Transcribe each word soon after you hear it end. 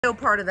No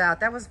part of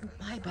that. That was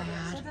my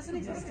bad.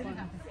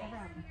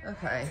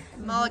 Okay,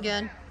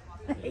 mulligan.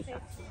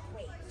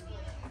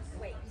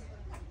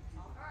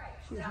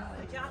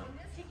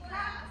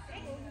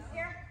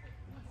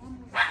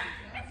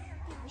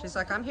 She's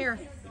like, I'm here.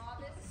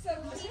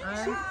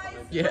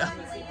 Yeah.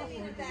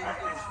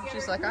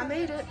 She's like, I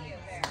made it.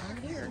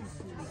 I'm here.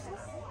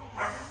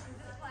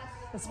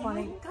 That's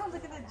funny. God,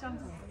 look at that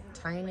jungle.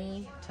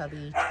 Tiny,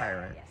 tubby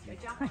tyrant.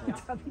 Tiny,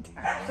 tubby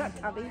tyrant. Is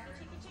that tubby?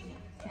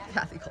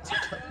 Kathy calls her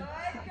tubby.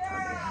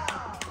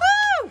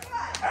 Woo!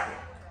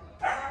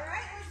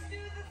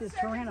 She's a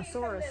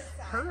Tyrannosaurus.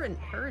 Her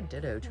and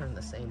Ditto turn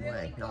the same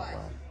way. Not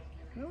well.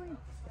 Really?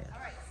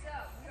 Yeah.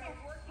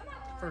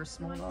 For a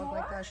small dog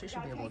like that, she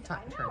should be able to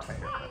turn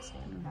tighter cuts.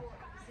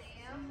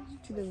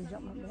 She doesn't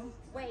jump up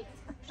there.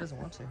 She doesn't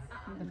want to. It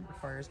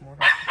requires more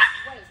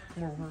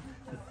work.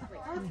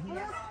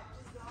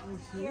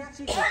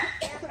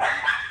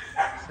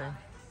 See?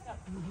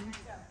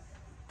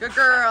 Good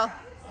girl.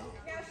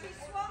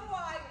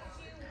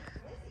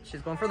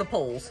 She's going for the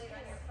poles.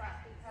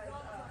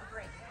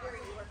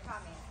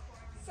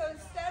 So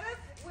instead of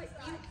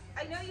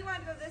I know you want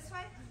to go this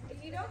way.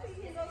 If you don't think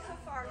you can go so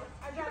far,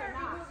 I'd rather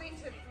be moving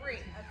to 3,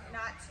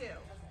 not 2.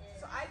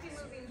 So I'd be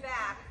moving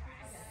back,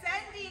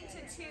 sending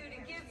to 2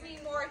 to give me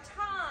more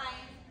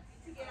time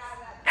to get out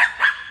of that.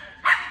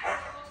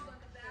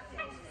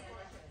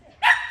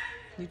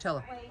 You tell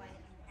her.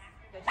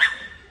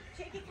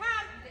 Cheeky,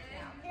 come.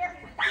 Here,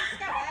 she's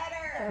got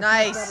better.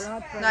 Nice.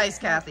 Nice,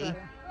 Kathy. Good.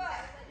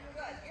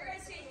 You're going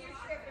to see a huge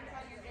difference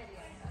on your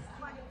video.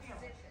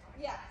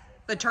 Yeah.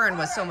 The turn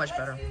was so much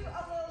better. Let's do a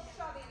little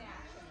shoving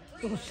action.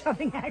 Little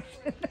shoving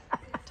action.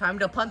 Time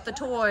to punt the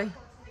toy.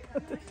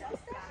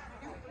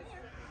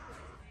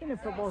 Didn't know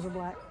footballs are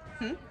black.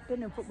 Didn't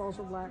know footballs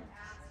are black.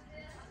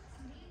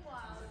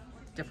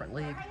 Different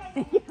league.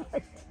 Yeah,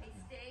 right.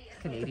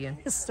 Canadian.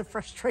 This is the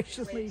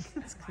frustration league.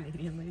 It's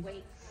Canadian league.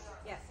 Wait.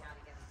 Yes.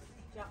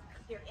 Jump.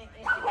 Here. In.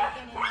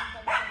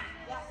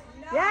 Yep.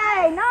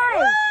 Yay,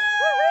 nice!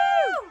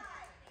 Woohoo!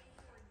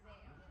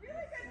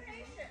 Really good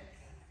patience.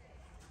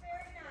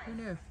 Very nice. Who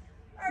knew? All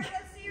right,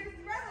 let's see your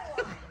thread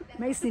line.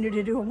 Mace needed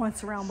to do it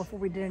once around before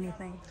we did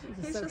anything.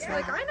 He's just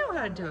like, I know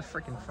how to do a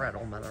freaking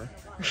freddle, mother.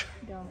 He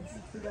does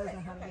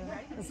know how to do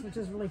it. Which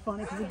is really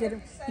funny because he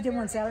did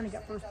one Saturday and he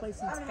got first place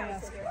in his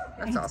class.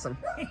 That's awesome.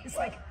 He's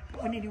like, I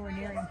wasn't anywhere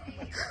near him.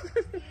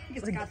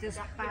 He's like, I got this.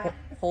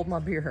 Hold my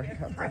beer. I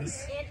got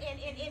this. In.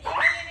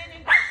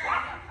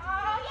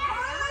 Oh, yes.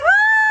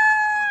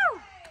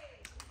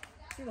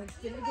 See,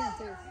 like, get it again,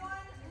 too. 1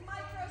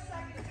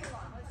 microsecond too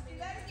long. Let's do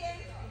that again.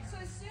 So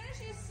as soon as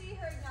you see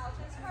her acknowledge,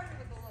 it's harder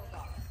with the little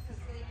dogs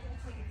because they can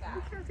take it back.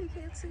 Kathy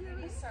can't see Let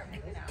me it. start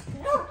moving out.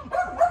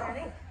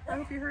 I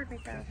hope you heard me,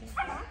 Kathy.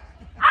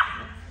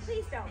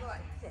 Please don't.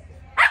 Sit.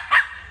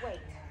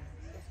 Wait.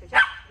 Yes, good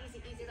job. Easy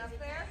up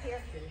there.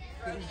 Here.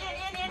 In.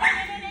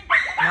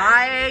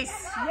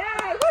 Nice.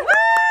 Yay! Woo!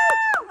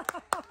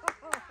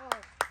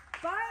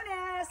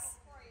 Bonus!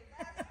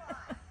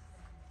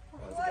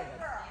 Good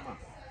girl.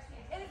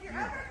 And if you're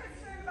ever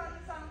concerned about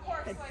this on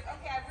course, like,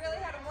 okay, I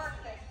really had to work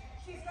this,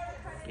 she's going to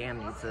try to... Gam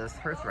needs this.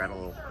 Her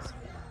threadle is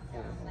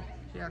horrible.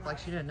 She acted like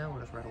she didn't know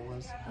what a threadle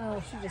was.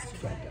 Oh, she just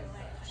dropped it.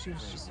 She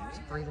was just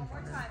breathing for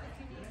her.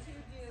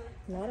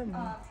 A lot of them.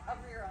 Of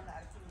your own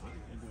attitude.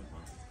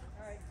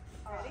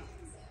 All right. Ready?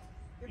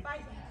 You're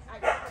biting. I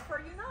prefer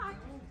you not.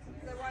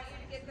 Because I want you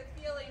to get the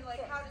feeling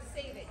like how to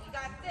save it. You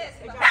got this,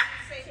 but how to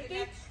save the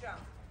next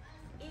jump.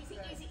 Easy.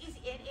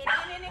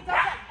 In, go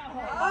back.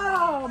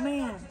 Oh,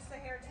 man. Just a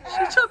hair too.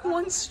 She took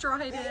one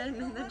stride in,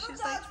 and then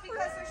she's like,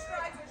 Because their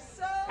strides are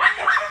so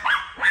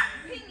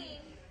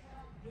pinging.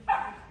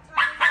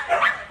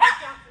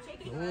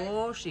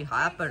 oh, she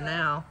hopping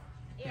now.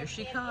 Here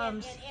she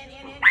comes.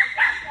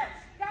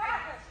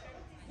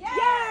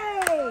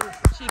 Yay!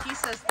 Cheeky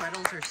says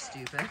threadles are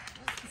stupid.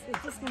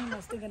 This one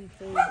was thinking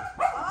food. All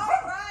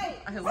right.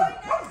 I hope.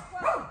 Next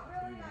one.